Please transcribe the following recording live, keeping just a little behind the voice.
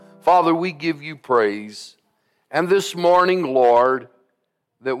Father, we give you praise. And this morning, Lord,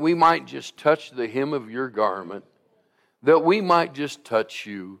 that we might just touch the hem of your garment, that we might just touch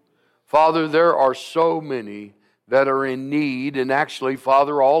you. Father, there are so many that are in need, and actually,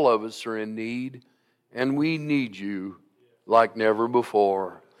 Father, all of us are in need, and we need you like never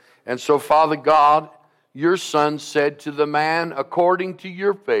before. And so, Father God, your Son said to the man, according to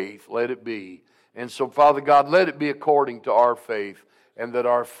your faith, let it be. And so, Father God, let it be according to our faith, and that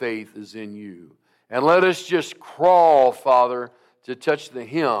our faith is in you. And let us just crawl, Father, to touch the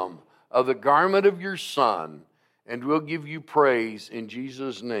hem of the garment of your Son, and we'll give you praise in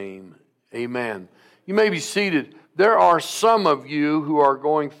Jesus' name. Amen. You may be seated. There are some of you who are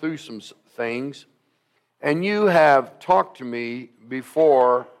going through some things, and you have talked to me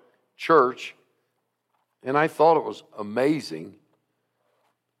before church, and I thought it was amazing.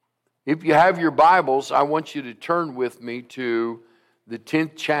 If you have your Bibles, I want you to turn with me to the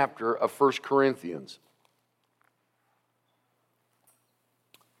 10th chapter of 1 Corinthians.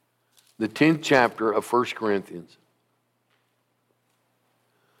 The 10th chapter of 1 Corinthians.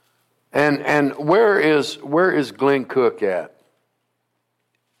 And where is Glenn Cook at?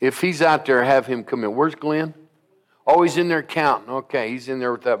 If he's out there, have him come in. Where's Glenn? Oh, he's in there counting. Okay, he's in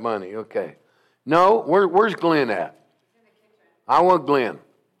there with that money. Okay. No, where's Glenn at? I want Glenn.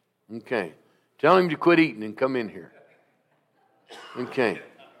 Okay. Tell him to quit eating and come in here. Okay.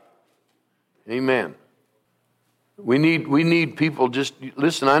 Amen. We need people just,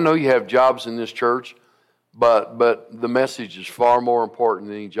 listen, I know you have jobs in this church, but the message is far more important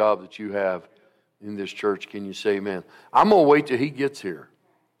than any job that you have in this church. Can you say amen? I'm going to wait till he gets here.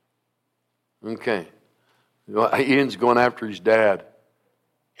 Okay. Ian's going after his dad.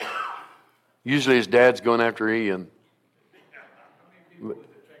 Usually his dad's going after Ian.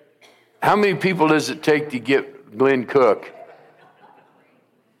 How many people does it take to get Glenn Cook?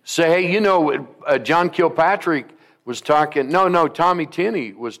 Say, hey, John Kilpatrick was talking, Tommy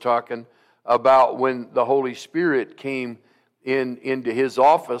Tenney was talking about when the Holy Spirit came into his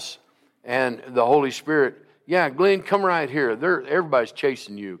office, and the Holy Spirit, yeah, Glenn, come right here. Everybody's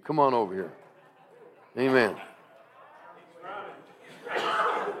chasing you. Come on over here. Amen.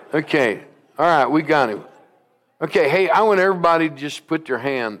 Okay. All right, we got him. Okay, hey, I want everybody to just put their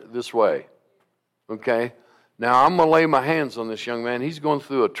hand this way. Okay? Now, I'm going to lay my hands on this young man. He's going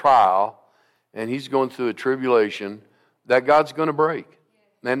through a trial, and he's going through a tribulation that God's going to break.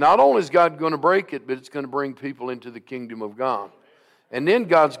 And not only is God going to break it, but it's going to bring people into the kingdom of God. And then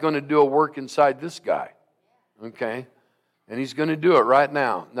God's going to do a work inside this guy. Okay? And he's going to do it right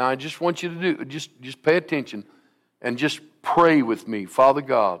now. Now, I just want you to do, just pay attention and just pray with me. Father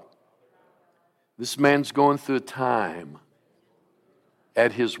God, this man's going through a time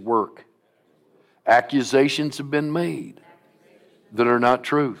at his work. Accusations have been made that are not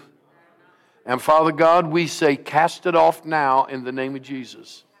truth. And Father God, we say, cast it off now in the name of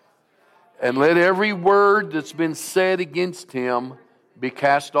Jesus. And let every word that's been said against him be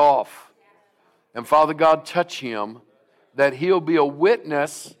cast off. And Father God, touch him, that he'll be a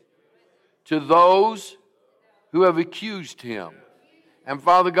witness to those who have accused him. And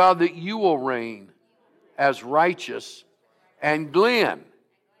Father God, that you will reign as righteous, and Glenn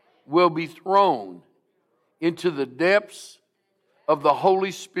will be thrown into the depths of the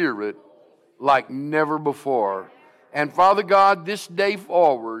Holy Spirit like never before. And Father God, this day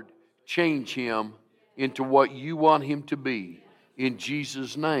forward, change him into what you want him to be. In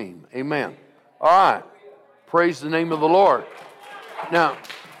Jesus' name, amen. All right. Praise the name of the Lord. Now,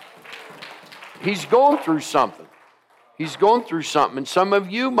 he's going through something. He's going through something, and some of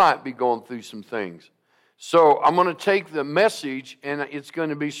you might be going through some things. So I'm going to take the message, and it's going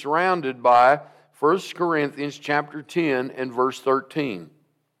to be surrounded by 1 Corinthians chapter 10 and verse 13.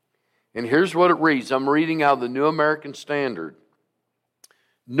 And here's what it reads. I'm reading out of the New American Standard.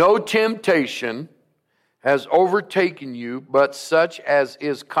 No temptation has overtaken you, but such as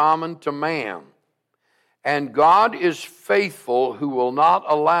is common to man. And God is faithful, who will not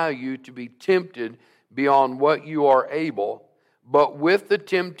allow you to be tempted beyond what you are able, but with the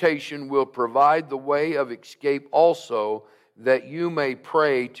temptation will provide the way of escape also, that you may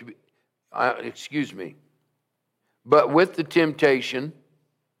pray to be, But with the temptation,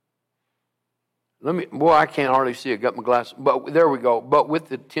 I can't hardly see it, got my glasses, but there we go. But with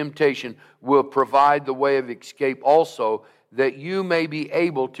the temptation will provide the way of escape also, that you may be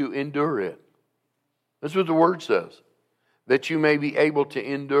able to endure it. That's what the word says, that you may be able to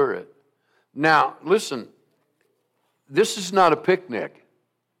endure it. Now, listen, this is not a picnic.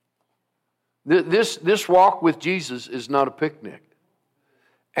 This walk with Jesus is not a picnic.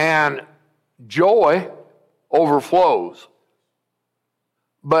 And joy overflows.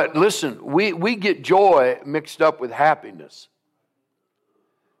 But listen, we get joy mixed up with happiness.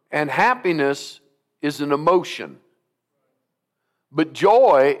 And happiness is an emotion. But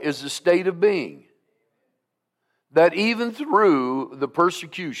joy is a state of being. That even through the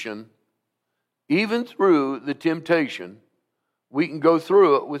persecution, even through the temptation, we can go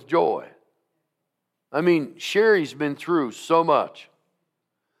through it with joy. I mean, Sherry's been through so much.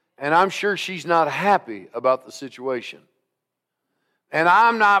 And I'm sure she's not happy about the situation. And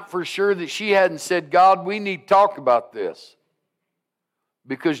I'm not for sure that she hadn't said, God, we need to talk about this.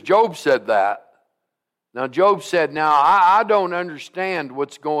 Because Job said that. Now, Job said, now, I don't understand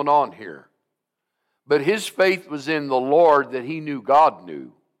what's going on here. But his faith was in the Lord that he knew God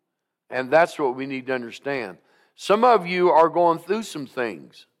knew. And that's what we need to understand. Some of you are going through some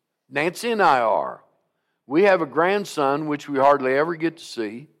things. Nancy and I are. We have a grandson, which we hardly ever get to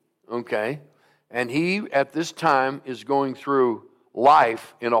see, okay? And he, at this time, is going through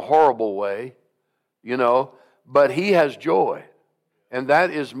life in a horrible way, but he has joy. And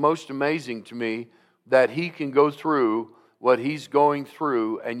that is most amazing to me, that he can go through what he's going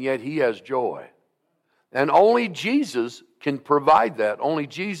through, and yet he has joy. And only Jesus can provide that. Only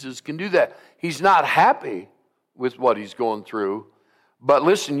Jesus can do that. He's not happy with what he's going through. But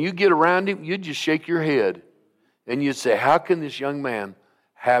listen, you get around him, you just shake your head. And you say, how can this young man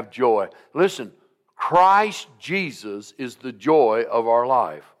have joy? Listen, Christ Jesus is the joy of our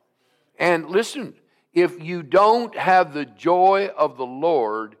life. And listen, if you don't have the joy of the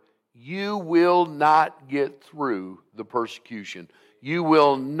Lord, you will not get through the persecution. You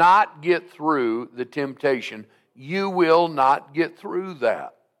will not get through the temptation. You will not get through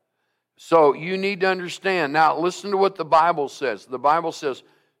that. So you need to understand. Now listen to what the Bible says. The Bible says,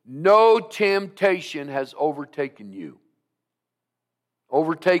 no temptation has overtaken you.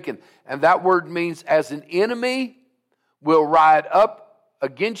 Overtaken. And that word means as an enemy will ride up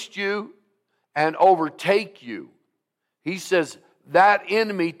against you and overtake you. He says that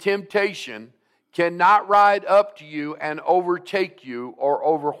enemy, temptation, cannot ride up to you and overtake you or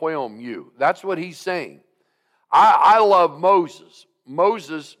overwhelm you. That's what he's saying. I love Moses.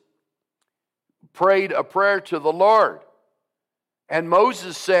 Moses prayed a prayer to the Lord. And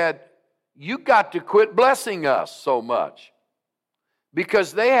Moses said, you got to quit blessing us so much.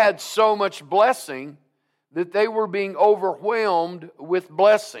 Because they had so much blessing that they were being overwhelmed with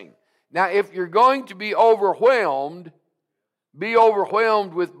blessing. Now, if you're going to be overwhelmed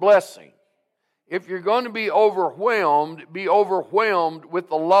with blessing. If you're going to be overwhelmed with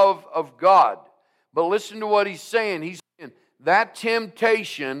the love of God. But listen to what he's saying. He's saying that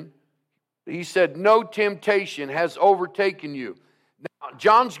temptation, he said, no temptation has overtaken you. Now,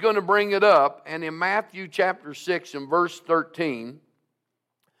 John's going to bring it up, and in Matthew chapter 6 and verse 13,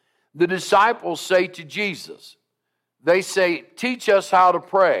 the disciples say to Jesus, they say, teach us how to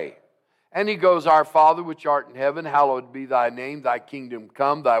pray. And he goes, our Father which art in heaven, hallowed be thy name, thy kingdom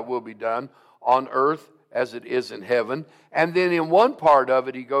come, thy will be done on earth as it is in heaven. And then in one part of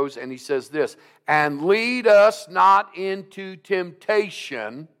it he goes and he says this, and lead us not into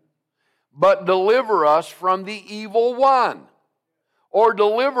temptation, but deliver us from the evil one. Or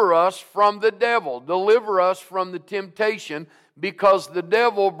deliver us from the devil. Deliver us from the temptation, because the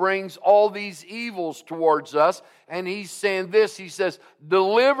devil brings all these evils towards us. And he's saying this, he says,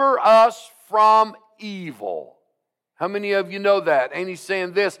 deliver us from evil. How many of you know that? And he's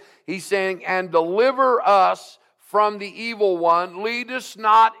saying this, he's saying, and deliver us from the evil one. Lead us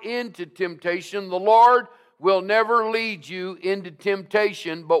not into temptation. The Lord will never lead you into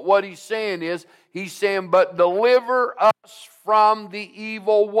temptation. But what he's saying is, he's saying, but deliver us from the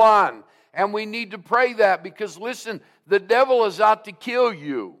evil one. And we need to pray that, because listen, the devil is out to kill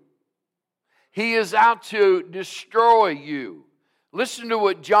you. He is out to destroy you. Listen to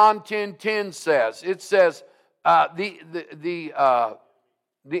what John 10:10 says. It says, the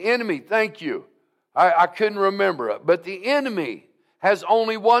enemy, thank you. I couldn't remember it. But the enemy has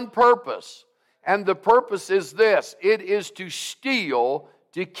only one purpose. And the purpose is this. It is to steal,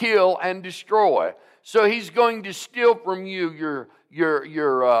 to kill, and destroy. So he's going to steal from you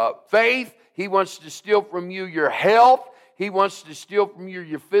your faith. He wants to steal from you your health. He wants to steal from you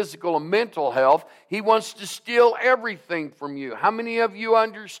your physical and mental health. He wants to steal everything from you. How many of you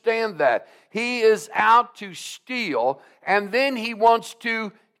understand that? He is out to steal, and then he wants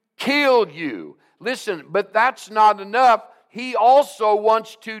to kill you. Listen, but that's not enough. He also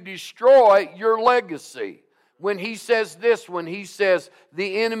wants to destroy your legacy. When he says this, when he says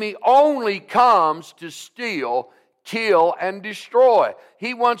the enemy only comes to steal, kill, and destroy.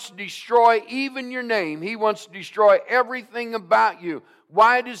 He wants to destroy even your name. He wants to destroy everything about you.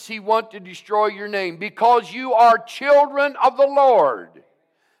 Why does he want to destroy your name? Because you are children of the Lord.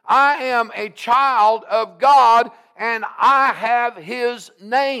 I am a child of God, and I have His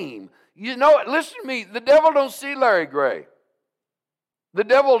name. You know, listen to me. The devil don't see Larry Gray. The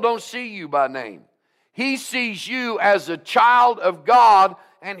devil don't see you by name. He sees you as a child of God,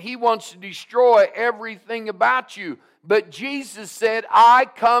 and he wants to destroy everything about you. But Jesus said, I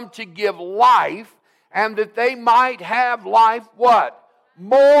come to give life, and that they might have life, what?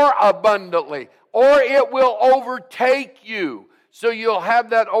 More abundantly. Or it will overtake you. So you'll have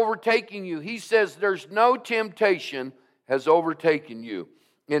that overtaking you. He says there's no temptation has overtaken you.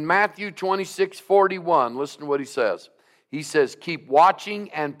 In Matthew 26:41, listen to what he says. He says, keep watching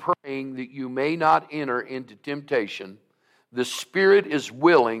and praying that you may not enter into temptation. The spirit is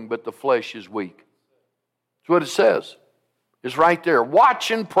willing, but the flesh is weak. That's what it says. It's right there.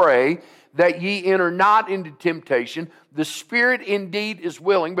 Watch and pray that ye enter not into temptation. The spirit indeed is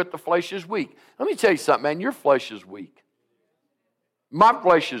willing, but the flesh is weak. Let me tell you something, man. Your flesh is weak. My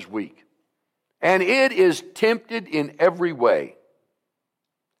flesh is weak. And it is tempted in every way.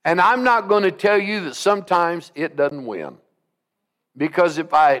 And I'm not going to tell you that sometimes it doesn't win. Because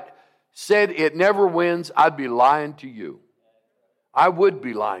if I said it never wins, I'd be lying to you. I would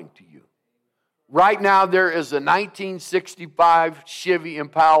be lying to you. Right now there is a 1965 Chevy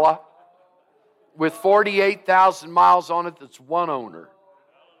Impala with 48,000 miles on it that's one owner.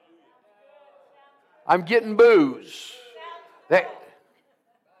 I'm getting boos.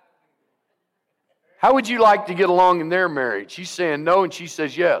 How would you like to get along in their marriage? She's saying no and she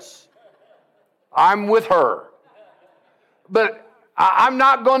says yes. I'm with her. But I'm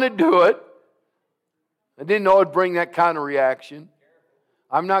not going to do it. I didn't know it'd bring that kind of reaction.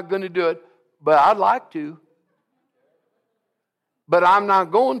 I'm not going to do it, but I'd like to. But I'm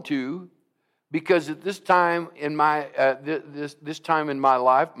not going to, because at this time in my this time in my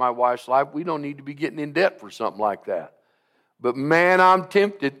life, my wife's life, we don't need to be getting in debt for something like that. But man, I'm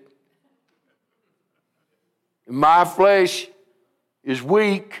tempted. My flesh is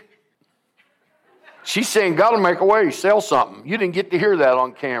weak. She's saying, God will make a way, sell something. You didn't get to hear that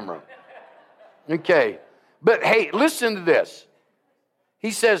on camera. Okay. But hey, listen to this.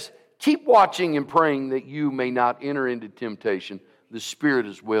 He says, keep watching and praying that you may not enter into temptation. The spirit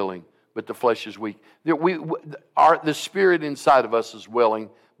is willing, but the flesh is weak. The spirit inside of us is willing,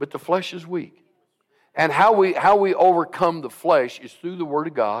 but the flesh is weak. And how we overcome the flesh is through the Word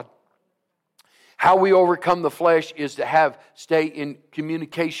of God. How we overcome the flesh is to stay in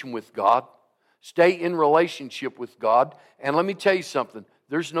communication with God. Stay in relationship with God. And let me tell you something.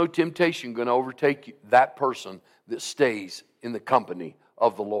 There's no temptation going to overtake that person that stays in the company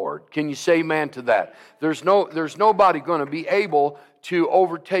of the Lord. Can you say amen to that? There's nobody going to be able to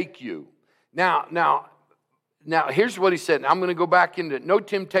overtake you. Now, here's what he said. Now, I'm going to go back into it. No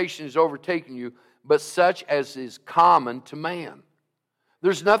temptation is overtaking you, but such as is common to man.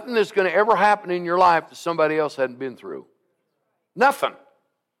 There's nothing that's going to ever happen in your life that somebody else hadn't been through. Nothing.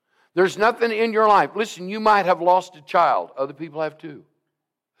 There's nothing in your life. Listen, you might have lost a child. Other people have too.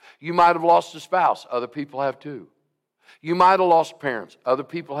 You might have lost a spouse. Other people have too. You might have lost parents. Other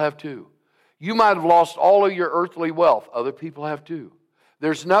people have too. You might have lost all of your earthly wealth. Other people have too.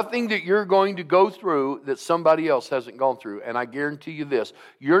 There's nothing that you're going to go through that somebody else hasn't gone through. And I guarantee you this,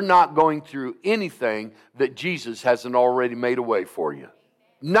 you're not going through anything that Jesus hasn't already made a way for you.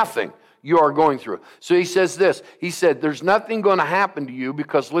 Nothing you are going through. So he says this. He said, there's nothing going to happen to you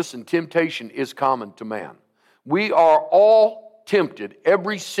because, listen, temptation is common to man. We are all tempted,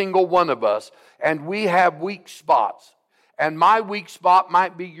 every single one of us, and we have weak spots. And my weak spot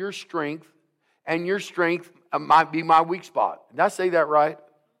might be your strength, and your strength might be my weak spot. Did I say that right?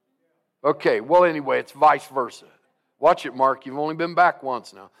 Okay, well, anyway, it's vice versa. Watch it, Mark. You've only been back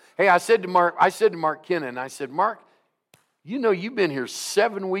once now. Hey, I said to Mark Kennan, I said, Mark, you know you've been here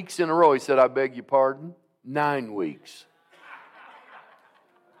 7 weeks in a row. He said, I beg your pardon? 9 weeks.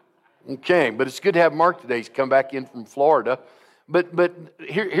 Okay, but it's good to have Mark today. He's come back in from Florida. But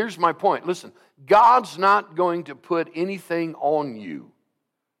here's my point. Listen, God's not going to put anything on you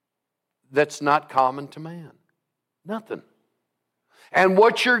that's not common to man. Nothing. And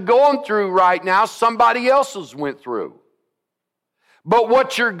what you're going through right now, somebody else has went through. But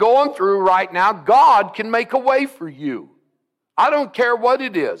what you're going through right now, God can make a way for you. I don't care what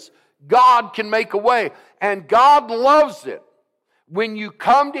it is. God can make a way. And God loves it when you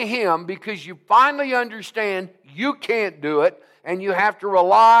come to Him because you finally understand you can't do it and you have to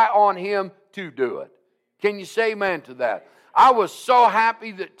rely on Him to do it. Can you say amen to that? I was so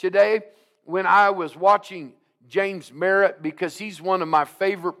happy that today when I was watching James Merritt, because he's one of my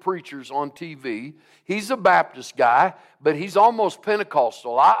favorite preachers on TV. He's a Baptist guy, but he's almost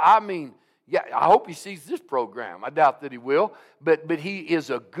Pentecostal. I mean, Yeah, I hope he sees this program. I doubt that he will. But he is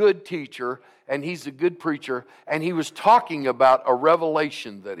a good teacher, and he's a good preacher. And he was talking about a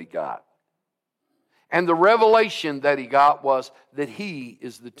revelation that he got. And the revelation that he got was that he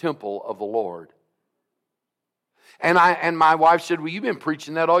is the temple of the Lord. And my wife said, well, you've been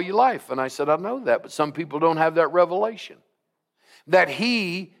preaching that all your life. And I said, I know that, but some people don't have that revelation. That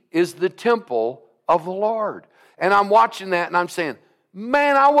he is the temple of the Lord. And I'm watching that and I'm saying,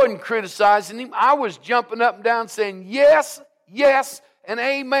 man, I wasn't criticizing him. I was jumping up and down saying, yes, yes, and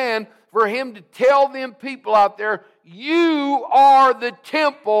amen, for him to tell them people out there, you are the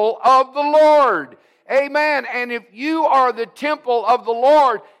temple of the Lord. Amen. And if you are the temple of the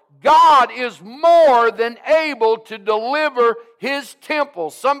Lord, God is more than able to deliver His temple.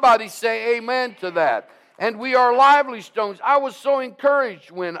 Somebody say amen to that. And we are lively stones. I was so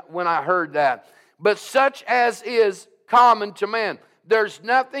encouraged when I heard that. But such as is common to man. There's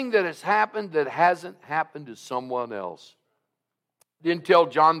nothing that has happened that hasn't happened to someone else. Didn't tell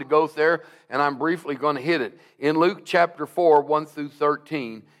John to go there, and I'm briefly going to hit it. In Luke chapter 4, 1 through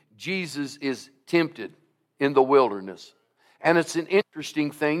 13, Jesus is tempted in the wilderness. And it's an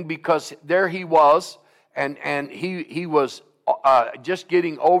interesting thing because there he was, and he was just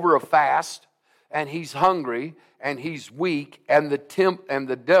getting over a fast, and he's hungry, and he's weak, and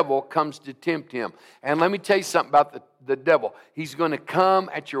the devil comes to tempt him. And let me tell you something about the devil. He's going to come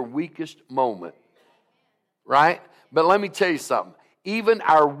at your weakest moment, right? But let me tell you something. Even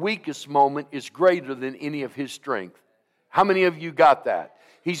our weakest moment is greater than any of his strength. How many of you got that?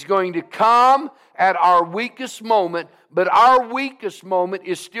 He's going to come at our weakest moment, but our weakest moment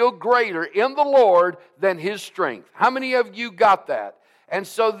is still greater in the Lord than His strength. How many of you got that? And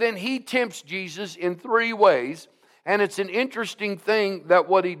so then He tempts Jesus in three ways, and it's an interesting thing that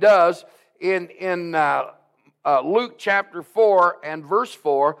what He does in Luke chapter 4 and verse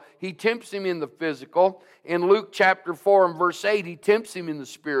 4, He tempts Him in the physical. In Luke chapter 4 and verse 8, He tempts Him in the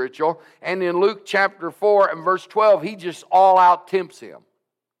spiritual. And in Luke chapter 4 and verse 12, He just all out tempts Him.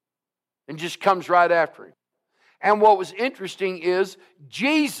 And just comes right after him. And what was interesting is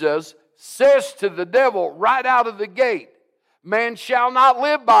Jesus says to the devil right out of the gate, man shall not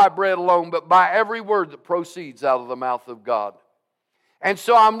live by bread alone, but by every word that proceeds out of the mouth of God. And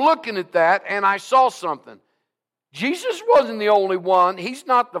so I'm looking at that and I saw something. Jesus wasn't the only one. He's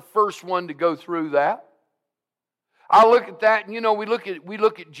not the first one to go through that. I look at that and we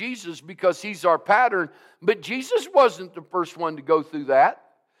look at Jesus because He's our pattern, but Jesus wasn't the first one to go through that.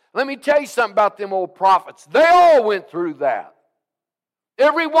 Let me tell you something about them old prophets. They all went through that.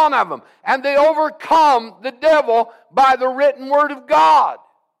 Every one of them. And they overcome the devil by the written word of God.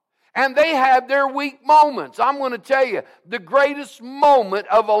 And they had their weak moments. I'm going to tell you, the greatest moment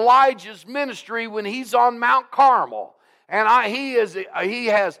of Elijah's ministry when he's on Mount Carmel. And he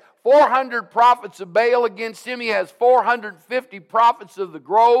has 400 prophets of Baal against him. He has 450 prophets of the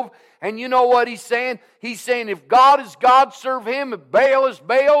grove. And you know what he's saying? He's saying if God is God, serve Him. If Baal is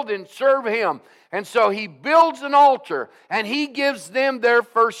Baal, then serve him. And so he builds an altar and he gives them their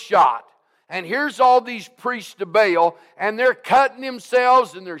first shot. And here's all these priests to Baal, and they're cutting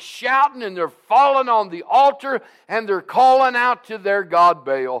themselves, and they're shouting, and they're falling on the altar, and they're calling out to their god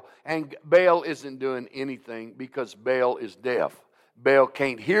Baal. And Baal isn't doing anything because Baal is deaf. Baal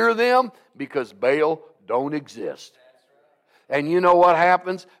can't hear them because Baal don't exist. And you know what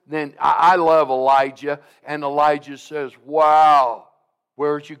happens? Then I love Elijah, and Elijah says, wow,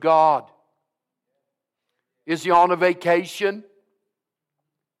 where's your God? Is He on a vacation?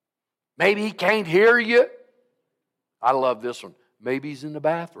 Maybe He can't hear you. I love this one. Maybe He's in the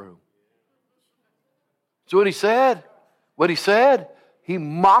bathroom. That's what he said. What he said, he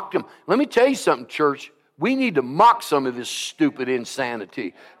mocked him. Let me tell you something, church. We need to mock some of this stupid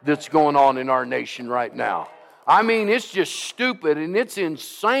insanity that's going on in our nation right now. I mean, it's just stupid and it's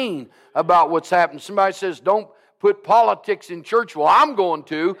insane about what's happening. Somebody says, don't put politics in church. Well, I'm going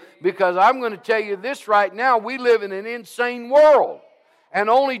to, because I'm going to tell you this right now. We live in an insane world. And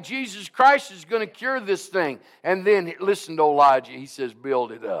only Jesus Christ is going to cure this thing. And then, listen to Elijah. He says,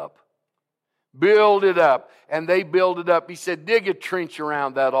 build it up. Build it up. And they build it up. He said, dig a trench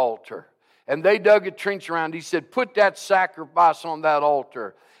around that altar. And they dug a trench around. He said, put that sacrifice on that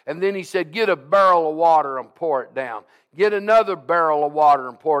altar. And then he said, get a barrel of water and pour it down. Get another barrel of water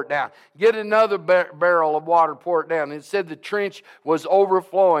and pour it down. Get another barrel of water and pour it down. And it said the trench was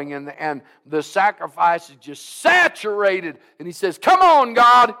overflowing and the sacrifice is just saturated. And he says, come on,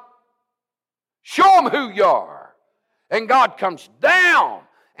 God. Show them who you are. And God comes down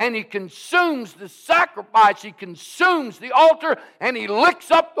and He consumes the sacrifice. He consumes the altar and He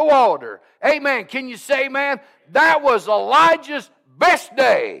licks up the water. Amen. Can you say, man, that was Elijah's best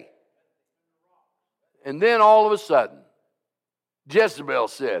day. And then all of a sudden, Jezebel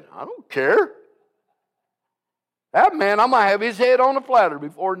said, I don't care. That man, I'm going to have his head on a platter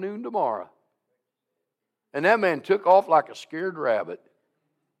before noon tomorrow. And that man took off like a scared rabbit.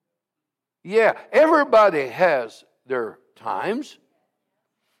 Yeah, everybody has their times.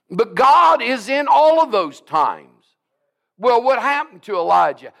 But God is in all of those times. Well, what happened to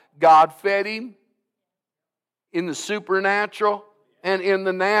Elijah? God fed him in the supernatural and in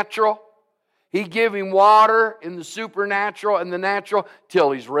the natural. He gave him water in the supernatural and the natural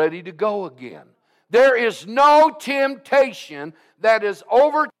till he's ready to go again. There is no temptation that has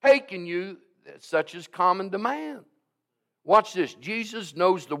overtaken you such as common demand. Watch this. Jesus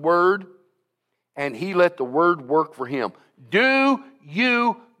knows the Word, and He let the Word work for Him. Do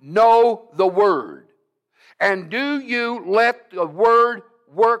you know the Word? And do you let the Word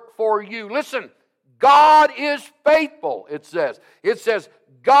work for you? Listen, God is faithful, it says. It says,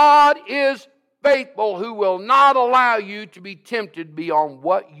 God is faithful who will not allow you to be tempted beyond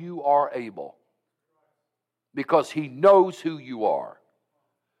what you are able. Because He knows who you are.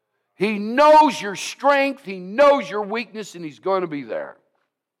 He knows your strength, He knows your weakness, and He's going to be there.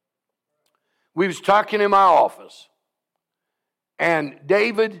 We was talking in my office, and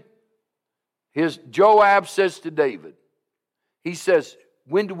Joab says to David, he says,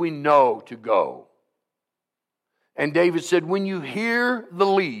 when do we know to go? And David said, when you hear the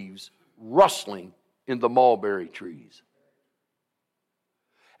leaves rustling in the mulberry trees.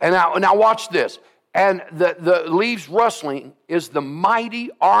 And now watch this. And the leaves rustling is the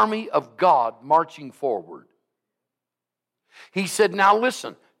mighty army of God marching forward. He said, now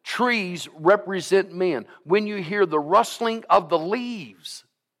listen, trees represent men. When you hear the rustling of the leaves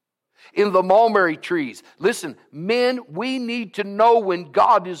in the mulberry trees, listen, men, we need to know when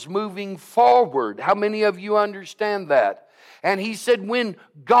God is moving forward. How many of you understand that? And he said, when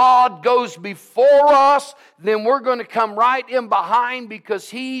God goes before us, then we're going to come right in behind because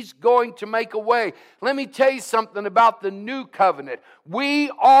He's going to make a way. Let me tell you something about the new covenant.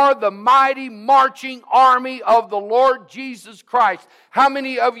 We are the mighty marching army of the Lord Jesus Christ. How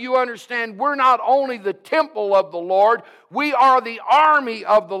many of you understand we're not only the temple of the Lord, we are the army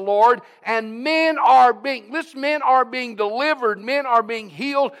of the Lord, and men are being delivered, men are being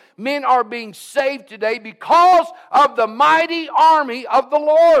healed, men are being saved today because of the mighty army of the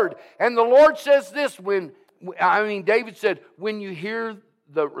Lord. And the Lord says this, David said, when you hear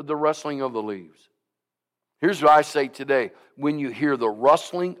the rustling of the leaves. Here's what I say today. When you hear the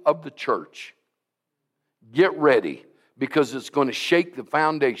rustling of the church, get ready, because it's going to shake the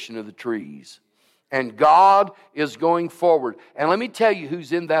foundation of the trees. And God is going forward. And let me tell you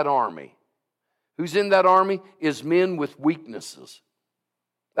who's in that army. Who's in that army is men with weaknesses.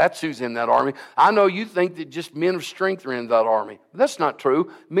 That's who's in that army. I know you think that just men of strength are in that army. But that's not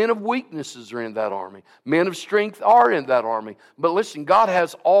true. Men of weaknesses are in that army. Men of strength are in that army. But listen, God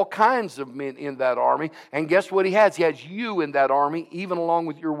has all kinds of men in that army. And guess what He has? He has you in that army, even along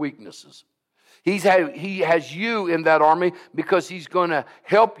with your weaknesses. He has you in that army because He's going to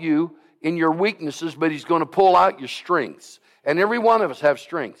help you in your weaknesses, but He's going to pull out your strengths. And every one of us have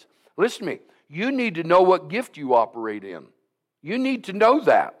strengths. Listen to me. You need to know what gift you operate in. You need to know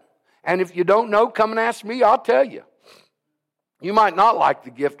that. And if you don't know, come and ask me, I'll tell you. You might not like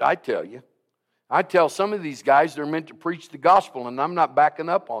the gift I tell you. I tell some of these guys they're meant to preach the gospel, and I'm not backing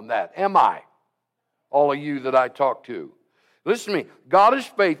up on that, am I? All of you that I talk to. Listen to me. God is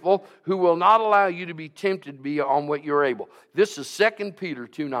faithful, who will not allow you to be tempted beyond what you're able. This is 2 Peter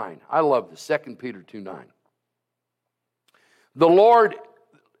 2:9. I love this, 2 Peter 2:9. The Lord,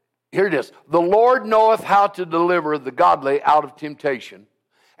 here it is. The Lord knoweth how to deliver the godly out of temptation,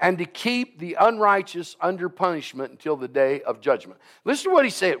 and to keep the unrighteous under punishment until the day of judgment. Listen to what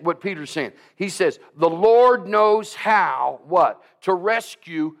he said, what Peter's saying. He says, the Lord knows how, what? To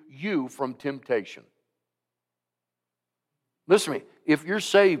rescue you from temptation. Listen to me. If you're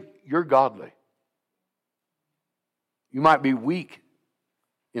saved, you're godly. You might be weak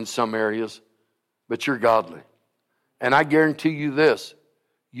in some areas, but you're godly. And I guarantee you this,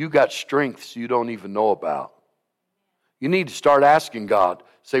 you got strengths you don't even know about. You need to start asking God,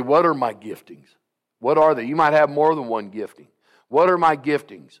 say, what are my giftings? What are they? You might have more than one gifting. What are my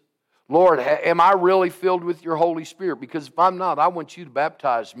giftings? Lord, am I really filled with your Holy Spirit? Because if I'm not, I want you to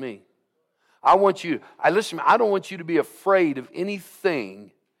baptize me. I don't want you to be afraid of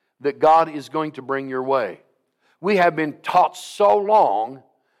anything that God is going to bring your way. We have been taught so long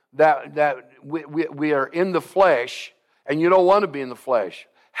that we are in the flesh, and you don't want to be in the flesh.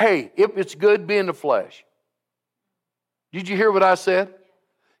 Hey, if it's good, be in the flesh. Did you hear what I said?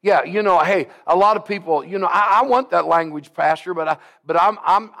 Yeah, hey, a lot of people, I want that language, Pastor, but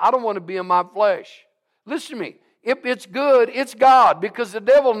I don't want to be in my flesh. Listen to me. If it's good, it's God, because the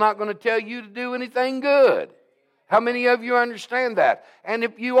devil's not going to tell you to do anything good. How many of you understand that? And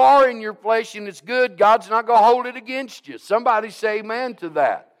if you are in your flesh and it's good, God's not going to hold it against you. Somebody say amen to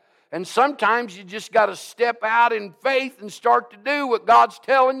that. And sometimes you just got to step out in faith and start to do what God's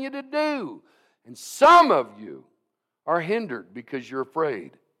telling you to do. And some of you are hindered because you're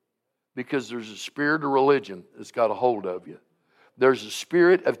afraid. Because there's a spirit of religion that's got a hold of you. There's a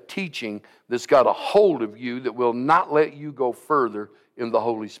spirit of teaching that's got a hold of you that will not let you go further in the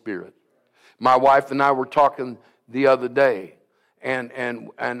Holy Spirit. My wife and I were talking the other day, and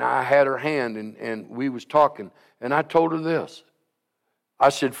I had her hand, and we was talking, and I told her this. I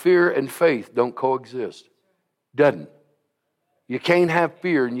said, fear and faith don't coexist. Doesn't. You can't have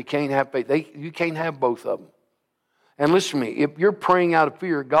fear and you can't have faith. You can't have both of them. And listen to me, if you're praying out of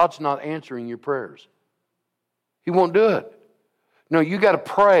fear, God's not answering your prayers. He won't do it. No, you got to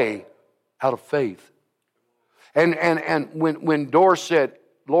pray out of faith. And when Doris said,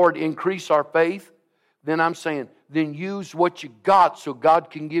 Lord, increase our faith, then I'm saying, then use what you got so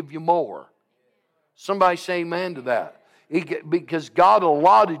God can give you more. Somebody say amen to that. Because God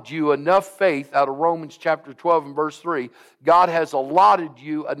allotted you enough faith out of Romans chapter 12 and verse 3. God has allotted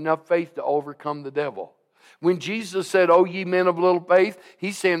you enough faith to overcome the devil. When Jesus said, "O ye men of little faith,"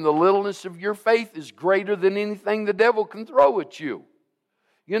 He's saying the littleness of your faith is greater than anything the devil can throw at you.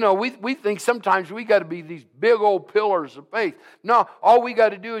 You know, we think sometimes we got to be these big old pillars of faith. No, all we got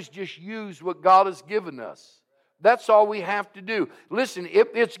to do is just use what God has given us. That's all we have to do. Listen, if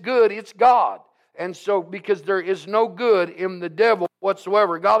it's good, it's God. And so, because there is no good in the devil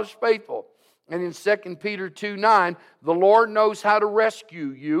whatsoever, God is faithful. And in 2 Peter 2:9, the Lord knows how to rescue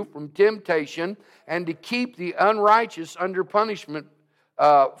you from temptation and to keep the unrighteous under punishment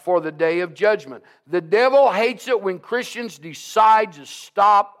for the day of judgment. The devil hates it when Christians decide to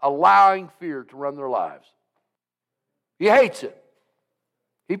stop allowing fear to run their lives. He hates it.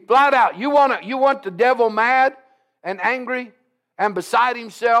 He flat out, you want the devil mad and angry and beside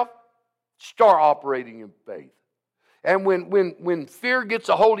himself? Start operating in faith. And when fear gets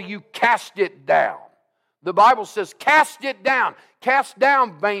a hold of you, cast it down. The Bible says, cast it down. Cast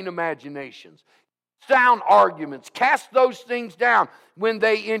down vain imaginations. Sound arguments. Cast those things down when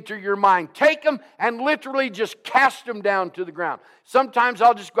they enter your mind. Take them and literally just cast them down to the ground. Sometimes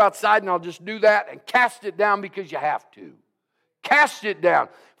I'll just go outside and I'll just do that and cast it down because you have to. Cast it down.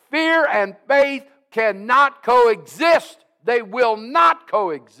 Fear and faith cannot coexist. They will not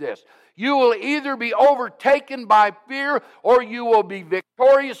coexist. You will either be overtaken by fear or you will be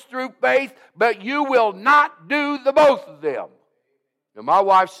victorious through faith, but you will not do the both of them. Now, my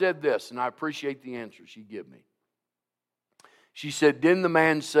wife said this, and I appreciate the answer she gave me. She said, didn't the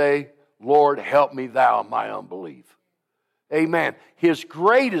man say, Lord, help me thou in my unbelief? Amen. His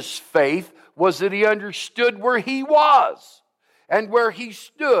greatest faith was that he understood where he was and where he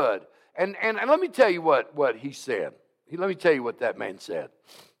stood. And let me tell you what he said. Let me tell you what that man said.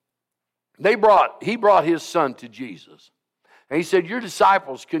 He brought his son to Jesus. And he said, your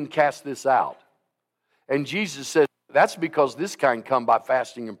disciples couldn't cast this out. And Jesus said, that's because this kind come by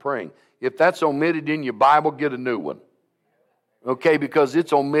fasting and praying. If that's omitted in your Bible, get a new one. Okay, because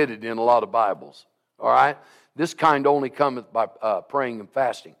it's omitted in a lot of Bibles. All right? This kind only cometh by praying and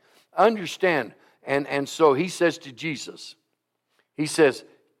fasting. Understand, and so he says to Jesus, he says,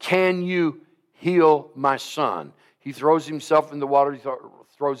 can you heal my son? He throws himself in the water,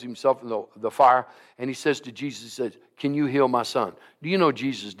 throws himself in the fire, and he says to Jesus, he says, can you heal my son? Do you know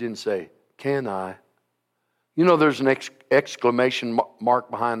Jesus didn't say, can I? You know there's an exclamation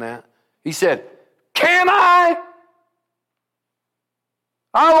mark behind that? He said, can I?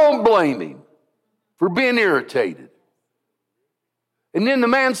 I don't blame him for being irritated. And then the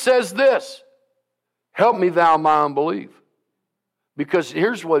man says this, help me thou in my unbelief. Because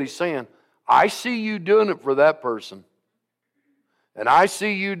here's what he's saying, I see you doing it for that person. And I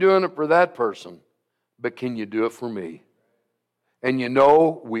see you doing it for that person. But can you do it for me? And you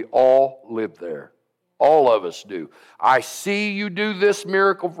know, we all live there. All of us do. I see you do this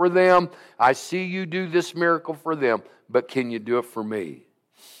miracle for them. I see you do this miracle for them. But can you do it for me?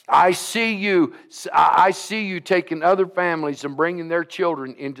 I see you taking other families and bringing their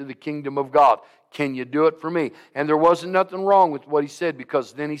children into the kingdom of God. Can you do it for me? And there wasn't nothing wrong with what he said,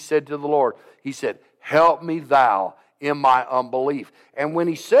 because then he said to the Lord, he said, help me thou in my unbelief. And when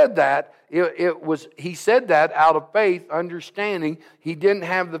he said that, he said that out of faith, understanding he didn't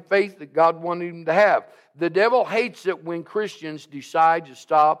have the faith that God wanted him to have. The devil hates it when Christians decide to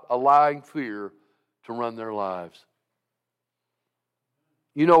stop allowing fear to run their lives.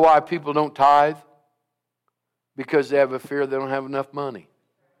 You know why people don't tithe? Because they have a fear they don't have enough money.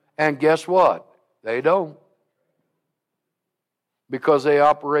 And guess what? They don't. Because they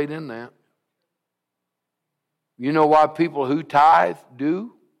operate in that. You know why people who tithe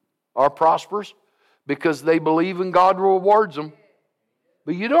are prosperous? Because they believe in God rewards them.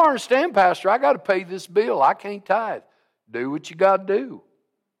 But you don't understand, Pastor, I got to pay this bill. I can't tithe. Do what you got to do.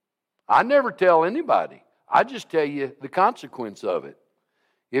 I never tell anybody. I just tell you the consequence of it.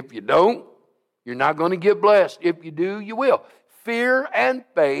 If you don't, you're not going to get blessed. If you do, you will. Fear and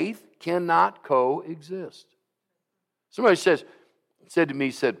faith cannot coexist. Somebody said to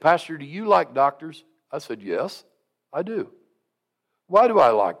me, Pastor, do you like doctors? I said, yes, I do. Why do I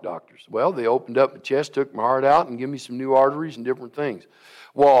like doctors? Well, they opened up my chest, took my heart out, and give me some new arteries and different things.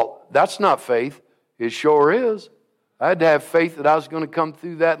 Well, that's not faith. It sure is. I had to have faith that I was going to come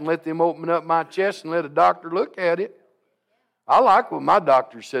through that and let them open up my chest and let a doctor look at it. I like what my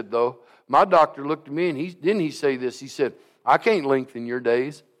doctor said, though. My doctor looked at me, and didn't he say this? He said, I can't lengthen your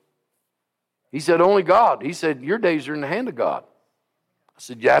days. He said, only God. He said, your days are in the hand of God. I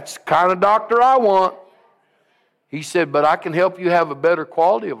said, that's the kind of doctor I want. He said, but I can help you have a better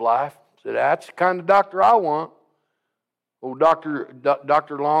quality of life. I said, that's the kind of doctor I want. Old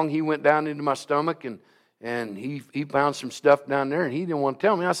Dr. Long, he went down into my stomach, and he found some stuff down there, and he didn't want to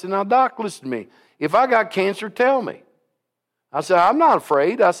tell me. I said, now, Doc, listen to me. If I got cancer, tell me. I said, I'm not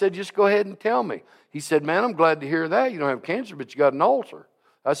afraid. I said, just go ahead and tell me. He said, man, I'm glad to hear that. You don't have cancer, but you got an ulcer.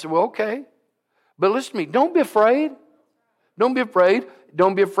 I said, well, okay. But listen to me. Don't be afraid. Don't be afraid.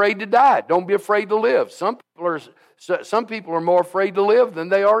 Don't be afraid to die. Don't be afraid to live. Some people are more afraid to live than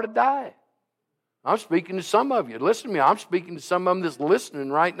they are to die. I'm speaking to some of you. Listen to me. I'm speaking to some of them that's listening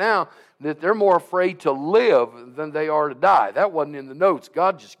right now that they're more afraid to live than they are to die. That wasn't in the notes.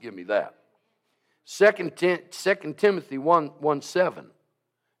 God just gave me that. 2 Timothy 1:7.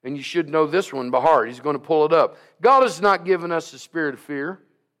 And you should know this one by heart. He's going to pull it up. God has not given us a spirit of fear.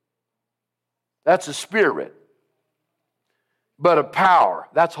 That's a spirit. But a power.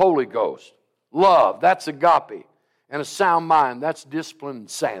 That's Holy Ghost. Love. That's agape. And a sound mind. That's discipline and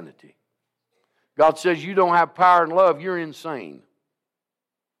sanity. God says you don't have power and love, you're insane.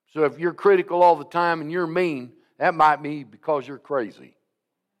 So if you're critical all the time and you're mean, that might be because you're crazy.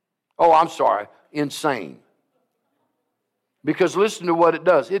 Oh, I'm sorry, insane. Because listen to what it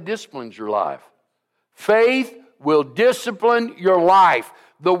does. It disciplines your life. Faith will discipline your life.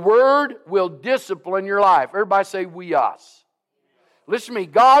 The Word will discipline your life. Everybody say weos. Listen to me.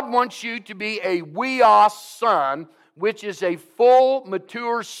 God wants you to be a weos son, which is a full,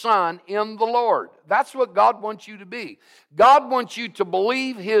 mature son in the Lord. That's what God wants you to be. God wants you to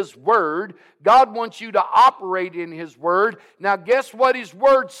believe His Word. God wants you to operate in His Word. Now, guess what His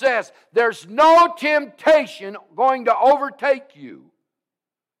Word says? There's no temptation going to overtake you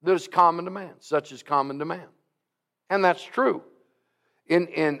that is common to man, such as common to man. And that's true.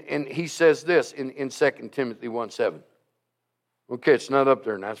 And he says this in 2 Timothy 1:7. Okay, it's not up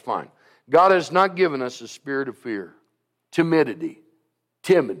there, and that's fine. God has not given us a spirit of fear, timidity,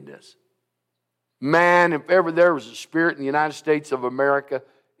 timidness. Man, if ever there was a spirit in the United States of America,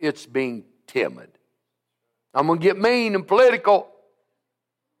 it's being timid. I'm going to get mean and political.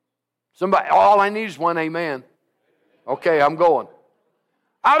 All I need is one amen. Okay, I'm going.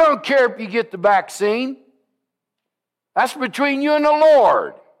 I don't care if you get the vaccine. That's between you and the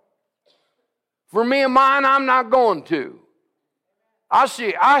Lord. For me and mine, I'm not going to.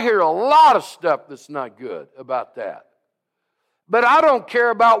 I hear a lot of stuff that's not good about that. But I don't care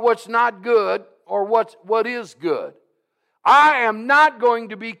about what's not good or what is good. I am not going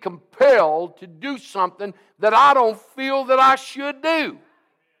to be compelled to do something that I don't feel that I should do.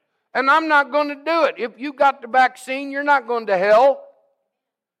 And I'm not going to do it. If you got the vaccine, you're not going to hell.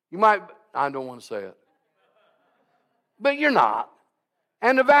 You might, I don't want to say it. But you're not.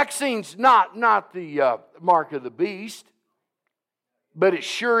 And the vaccine's not the mark of the beast. But it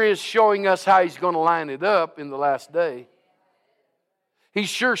sure is showing us how He's going to line it up in the last day. He's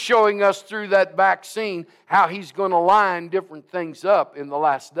sure showing us through that vaccine how He's going to line different things up in the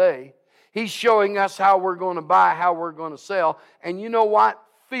last day. He's showing us how we're going to buy, how we're going to sell. And you know what?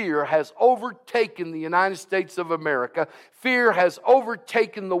 Fear has overtaken the United States of America. Fear has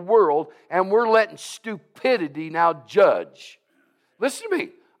overtaken the world, and we're letting stupidity now judge. Listen to me.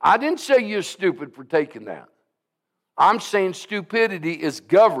 I didn't say you're stupid for taking that. I'm saying stupidity is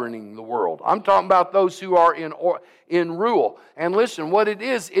governing the world. I'm talking about those who are in rule. And listen, what it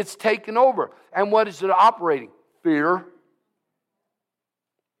is, it's taken over. And what is it operating? Fear.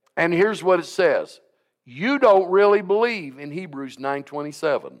 And here's what it says. You don't really believe in Hebrews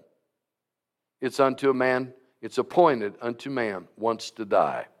 9:27. It's unto a man, it's appointed unto man once to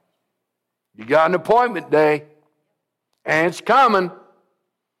die. You got an appointment day, and it's coming.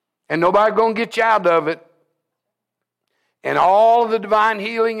 And nobody going to get you out of it. And all of the divine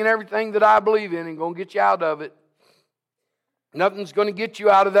healing and everything that I believe in ain't going to get you out of it. Nothing's going to get you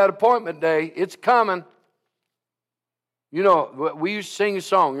out of that appointment day. It's coming. You know, we used to sing a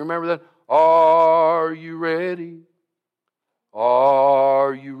song. You remember that? Are you ready?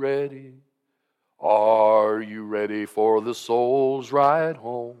 Are you ready? Are you ready for the soul's ride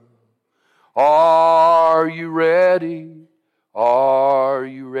home? Are you ready? Are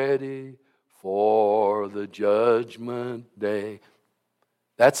you ready for the judgment day?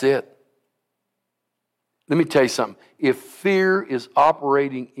 That's it. Let me tell you something. If fear is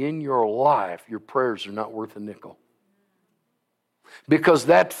operating in your life, your prayers are not worth a nickel. Because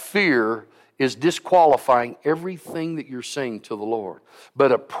that fear is disqualifying everything that you're saying to the Lord.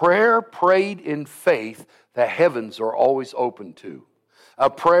 But a prayer prayed in faith, the heavens are always open to. A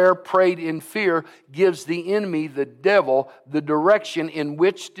prayer prayed in fear gives the enemy, the devil, the direction in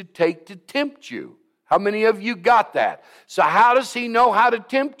which to take to tempt you. How many of you got that? So how does he know how to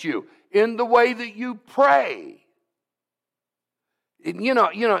tempt you? In the way that you pray. You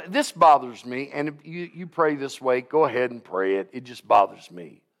know, this bothers me, and if you pray this way, go ahead and pray it. It just bothers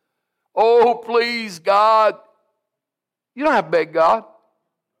me. Oh, please, God. You don't have to beg God.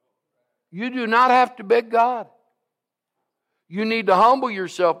 You do not have to beg God. You need to humble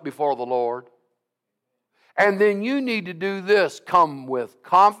yourself before the Lord. And then you need to do this. Come with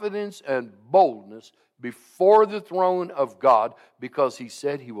confidence and boldness before the throne of God, because he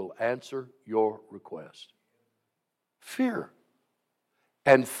said he will answer your request. Fear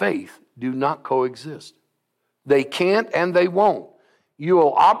and faith do not coexist. They can't and they won't. You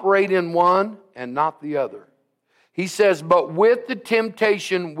will operate in one and not the other. He says, but with the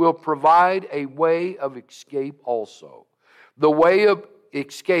temptation will provide a way of escape also. The way of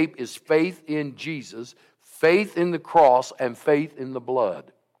escape is faith in Jesus, faith in the cross, and faith in the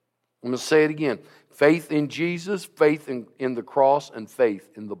blood. I'm going to say it again. Faith in Jesus, faith in the cross, and faith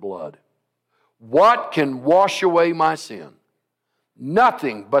in the blood. What can wash away my sin?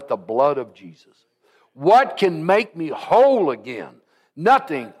 Nothing but the blood of Jesus. What can make me whole again?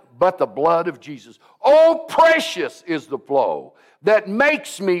 Nothing but the blood of Jesus. Oh, precious is the flow that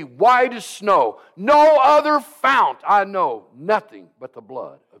makes me white as snow. No other fount I know. Nothing but the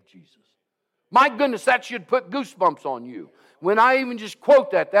blood of Jesus. My goodness, that should put goosebumps on you. When I even just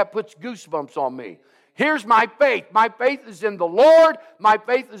quote that, that puts goosebumps on me. Here's my faith. My faith is in the Lord. My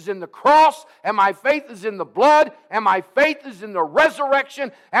faith is in the cross. And my faith is in the blood. And my faith is in the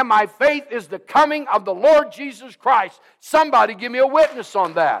resurrection. And my faith is the coming of the Lord Jesus Christ. Somebody give me a witness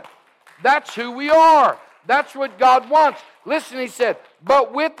on that. That's who we are. That's what God wants. Listen, he said,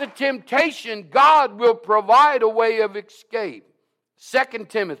 but with the temptation, God will provide a way of escape. 2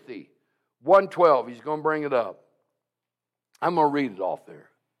 Timothy 1:12. He's going to bring it up. I'm going to read it off there.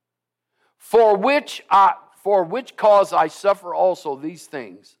 For which cause I suffer also these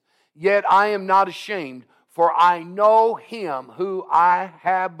things, yet I am not ashamed, for I know him who I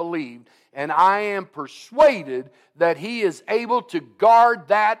have believed, and I am persuaded that he is able to guard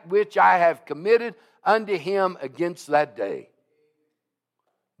that which I have committed unto him against that day.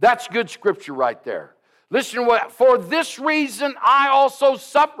 That's good scripture right there. Listen to what, for this reason I also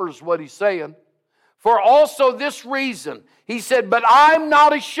suffers, what he's saying. For also this reason, he said, but I'm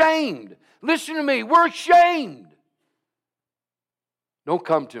not ashamed. Listen to me, we're ashamed. Don't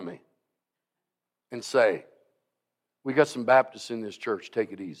come to me and say, we got some Baptists in this church,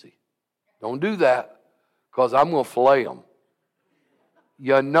 take it easy. Don't do that, because I'm going to fillet them.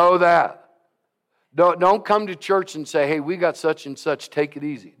 You know that. Don't come to church and say, hey, we got such and such, take it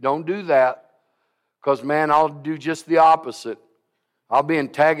easy. Don't do that, because, man, I'll do just the opposite. I'll be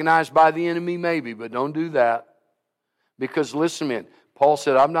antagonized by the enemy maybe, but don't do that. Because, listen, man, Paul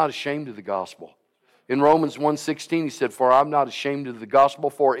said, I'm not ashamed of the gospel. In Romans 1:16, he said, for I'm not ashamed of the gospel,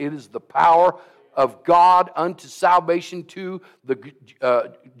 for it is the power of God unto salvation to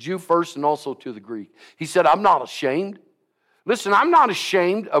the Jew first and also to the Greek. He said, I'm not ashamed. Listen, I'm not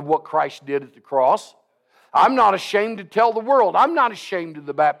ashamed of what Christ did at the cross. I'm not ashamed to tell the world. I'm not ashamed of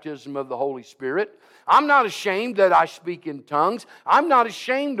the baptism of the Holy Spirit. I'm not ashamed that I speak in tongues. I'm not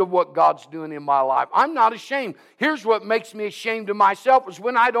ashamed of what God's doing in my life. I'm not ashamed. Here's what makes me ashamed of myself is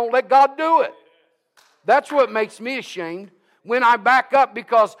when I don't let God do it. That's what makes me ashamed. When I back up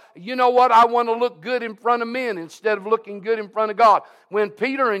because, you know what, I want to look good in front of men instead of looking good in front of God. When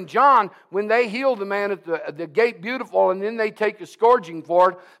Peter and John, when they healed the man at the gate beautiful and then they take a scourging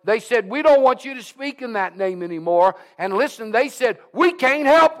for it, they said, we don't want you to speak in that name anymore. And listen, they said, we can't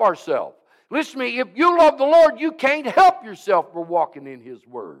help ourselves. Listen to me, if you love the Lord, you can't help yourself for walking in His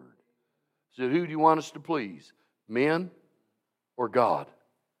Word. So who do you want us to please? Men or God?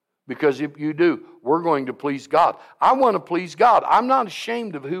 Because if you do, we're going to please God. I want to please God. I'm not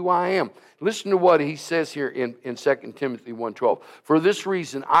ashamed of who I am. Listen to what he says here in 2 Timothy 1:12. For this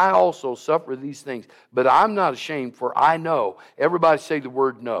reason, I also suffer these things, but I'm not ashamed, for I know. Everybody say the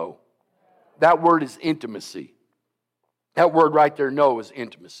word know. That word is intimacy. That word right there, know, is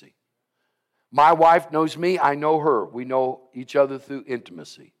intimacy. My wife knows me. I know her. We know each other through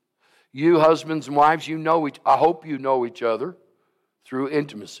intimacy. You husbands and wives, I hope you know each other through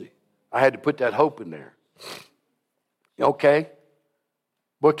intimacy. I had to put that hope in there. Okay?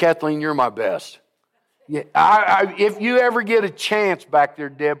 Well, Kathleen, you're my best. Yeah, if you ever get a chance back there,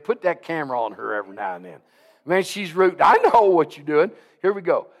 Deb, put that camera on her every now and then. Man, she's rooting. I know what you're doing. Here we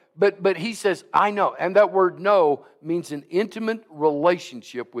go. But he says, I know. And that word know means an intimate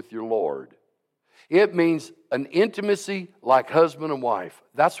relationship with your Lord. It means an intimacy like husband and wife.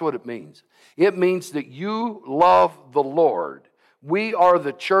 That's what it means. It means that you love the Lord. We are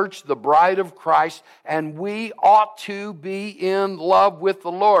the church, the bride of Christ, and we ought to be in love with the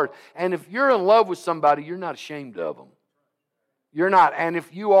Lord. And if you're in love with somebody, you're not ashamed of them. You're not. And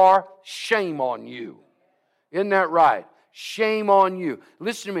if you are, shame on you. Isn't that right? Shame on you.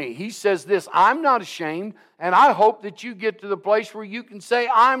 Listen to me. He says this, I'm not ashamed, and I hope that you get to the place where you can say,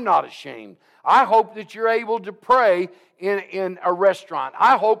 I'm not ashamed. I hope that you're able to pray in a restaurant.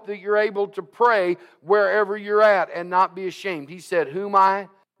 I hope that you're able to pray wherever you're at and not be ashamed. He said, whom I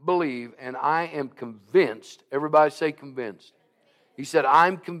believe, and I am convinced. Everybody say convinced. He said,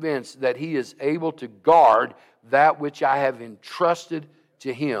 I'm convinced that he is able to guard that which I have entrusted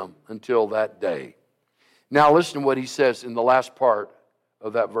to him until that day. Now listen to what he says in the last part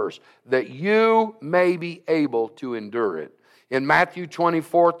of that verse. That you may be able to endure it. In Matthew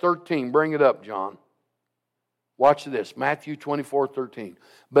 24:13, bring it up, John. Watch this, Matthew 24:13.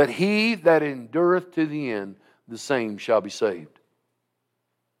 But he that endureth to the end, the same shall be saved.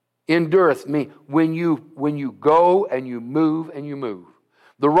 Endureth means when you go and you move and you move.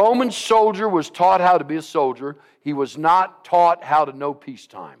 The Roman soldier was taught how to be a soldier. He was not taught how to know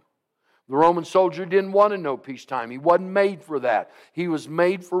peacetime. The Roman soldier didn't want to know peacetime. He wasn't made for that. He was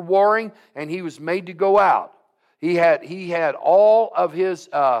made for warring, and he was made to go out. He had all of his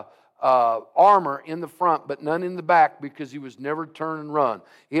armor in the front, but none in the back, because he was never turn and run.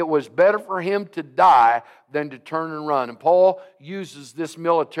 It was better for him to die than to turn and run. And Paul uses this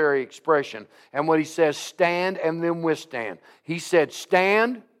military expression. And what he says, stand and then withstand. He said,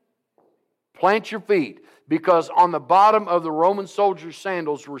 stand, plant your feet. Because on the bottom of the Roman soldier's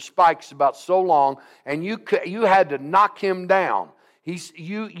sandals were spikes about so long, and you had to knock him down.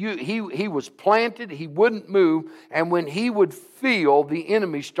 He was planted, he wouldn't move, and when he would feel the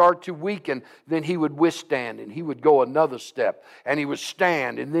enemy start to weaken, then he would withstand, and he would go another step, and he would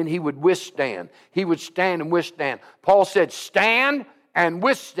stand, and then he would withstand. He would stand and withstand. Paul said, stand and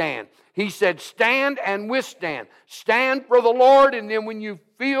withstand. He said, stand and withstand. Stand for the Lord, and then when you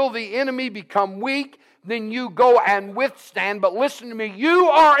feel the enemy become weak, then you go and withstand. But listen to me, you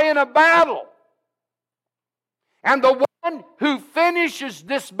are in a battle. And the one who finishes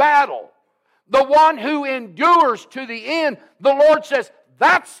this battle, the one who endures to the end, the Lord says,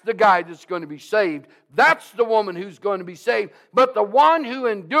 that's the guy that's going to be saved. That's the woman who's going to be saved. But the one who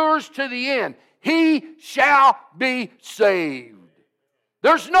endures to the end, he shall be saved.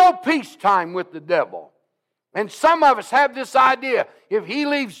 There's no peacetime with the devil. And some of us have this idea, if he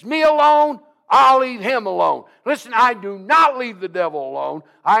leaves me alone, I'll leave him alone. Listen, I do not leave the devil alone.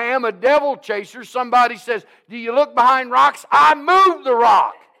 I am a devil chaser. Somebody says, do you look behind rocks? I move the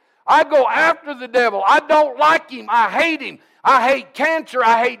rock. I go after the devil. I don't like him. I hate him. I hate cancer.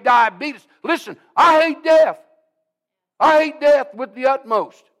 I hate diabetes. Listen, I hate death. I hate death with the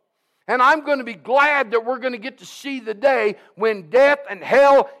utmost. And I'm going to be glad that we're going to get to see the day when death and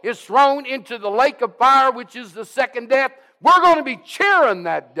hell is thrown into the lake of fire, which is the second death. We're going to be cheering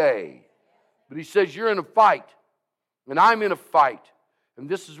that day. But he says, you're in a fight, and I'm in a fight. And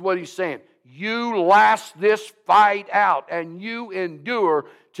this is what he's saying. You last this fight out, and you endure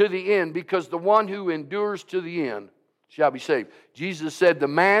to the end, because the one who endures to the end shall be saved. Jesus said, the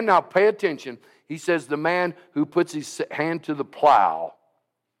man, now pay attention, he says, the man who puts his hand to the plow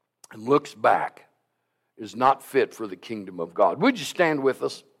and looks back is not fit for the kingdom of God. Would you stand with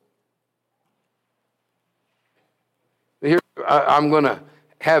us? Here, I'm going to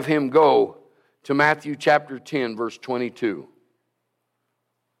have him go to Matthew chapter 10, verse 22.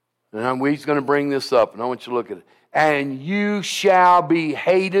 And he's going to bring this up, and I want you to look at it. And you shall be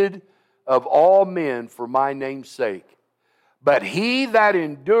hated of all men for my name's sake. But he that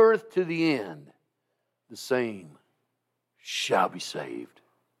endureth to the end, the same shall be saved.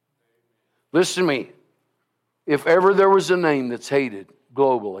 Listen to me. If ever there was a name that's hated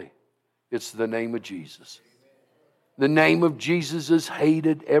globally, It's the name of Jesus. The name of Jesus is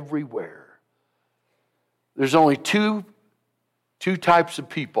hated everywhere. There's only two types of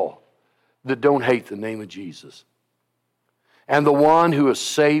people that don't hate the name of Jesus. And the one who is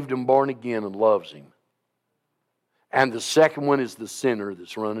saved and born again and loves Him. And the second one is the sinner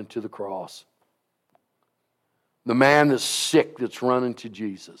that's running to the cross. The man that's sick that's running to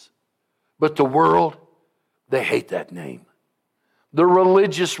Jesus. But the world, they hate that name. The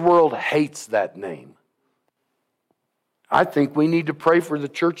religious world hates that name. I think we need to pray for the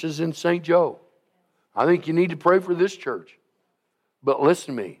churches in St. Joe. I think you need to pray for this church. But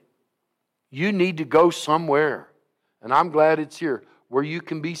listen to me. You need to go somewhere, and I'm glad it's here, where you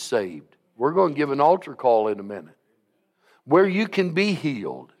can be saved. We're going to give an altar call in a minute. Where you can be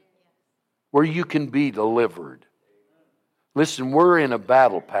healed. Where you can be delivered. Listen, we're in a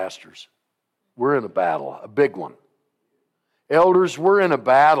battle, pastors. We're in a battle, a big one. Elders, we're in a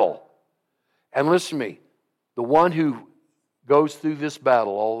battle. And listen to me, the one who goes through this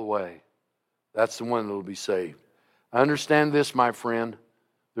battle all the way, that's the one that will be saved. I understand this, my friend.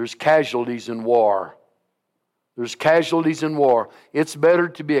 There's casualties in war. There's casualties in war. It's better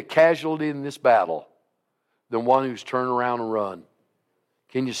to be a casualty in this battle than one who's turned around and run.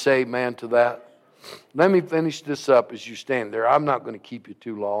 Can you say amen to that? Let me finish this up as you stand there. I'm not going to keep you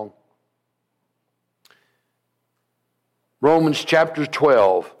too long. Romans chapter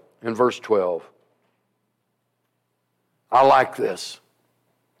 12 and verse 12. I like this.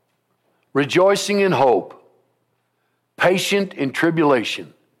 Rejoicing in hope, patient in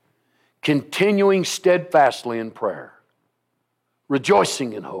tribulation, continuing steadfastly in prayer.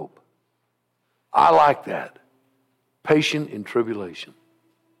 Rejoicing in hope. I like that. Patient in tribulation.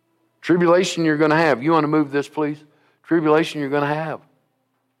 Tribulation you're going to have. You want to move this, please? Tribulation you're going to have.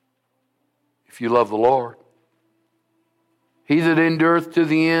 If you love the Lord. He that endureth to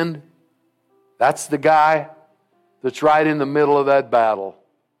the end, that's the guy that's right in the middle of that battle.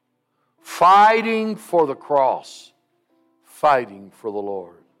 Fighting for the cross. Fighting for the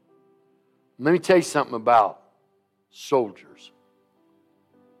Lord. Let me tell you something about soldiers.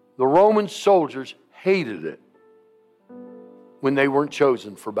 The Roman soldiers hated it when they weren't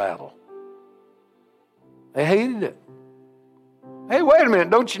chosen for battle. They hated it. Hey, wait a minute.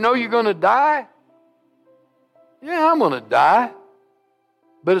 Don't you know you're going to die? Yeah, I'm going to die.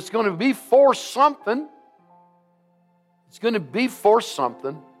 But it's going to be for something. It's going to be for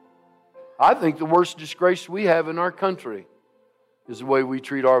something. I think the worst disgrace we have in our country is the way we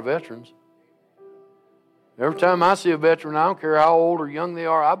treat our veterans. Every time I see a veteran, I don't care how old or young they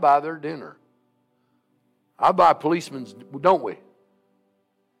are, I buy their dinner. I buy policemen's, don't we?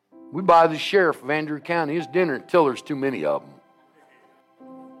 We buy the sheriff of Andrew County his dinner until there's too many of them.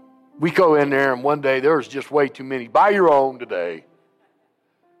 We go in there and one day there's just way too many. Buy your own today.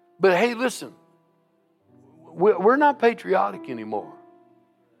 But hey, listen. We're not patriotic anymore.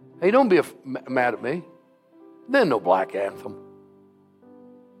 Hey, don't be mad at me. There's no black anthem.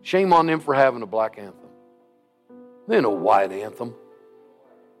 Shame on them for having a black anthem. There's no white anthem.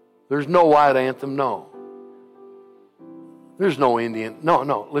 There's no white anthem, no. There's no Indian.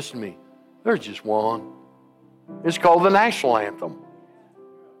 No, listen to me. There's just one. It's called the national anthem.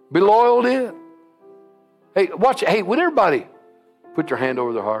 Be loyal to it. Hey, watch it. Hey, would everybody put your hand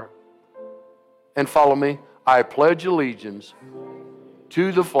over their heart and follow me? I pledge allegiance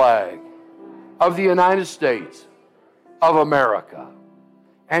to the flag of the United States of America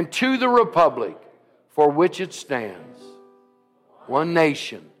and to the republic for which it stands, one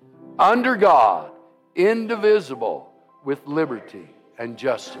nation, under God, indivisible, with liberty and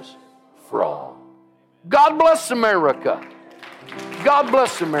justice for all. God bless America. God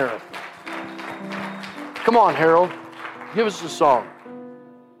bless America. Come on, Harold. Give us a song.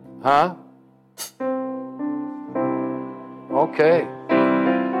 Huh? Okay.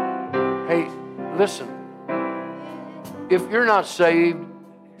 Hey, listen. If you're not saved,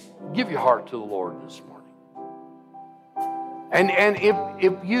 give your heart to the Lord this morning. And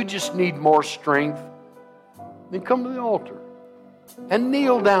if you just need more strength, then come to the altar and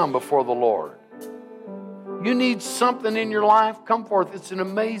kneel down before the Lord. You need something in your life, come forth. It's an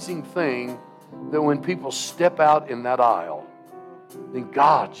amazing thing that when people step out in that aisle, then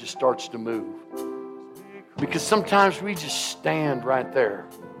God just starts to move. Because sometimes we just stand right there.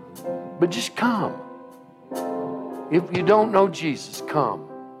 But just come. If you don't know Jesus, come.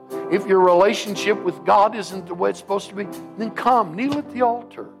 If your relationship with God isn't the way it's supposed to be, then come, kneel at the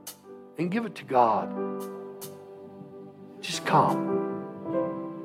altar and give it to God. Just come.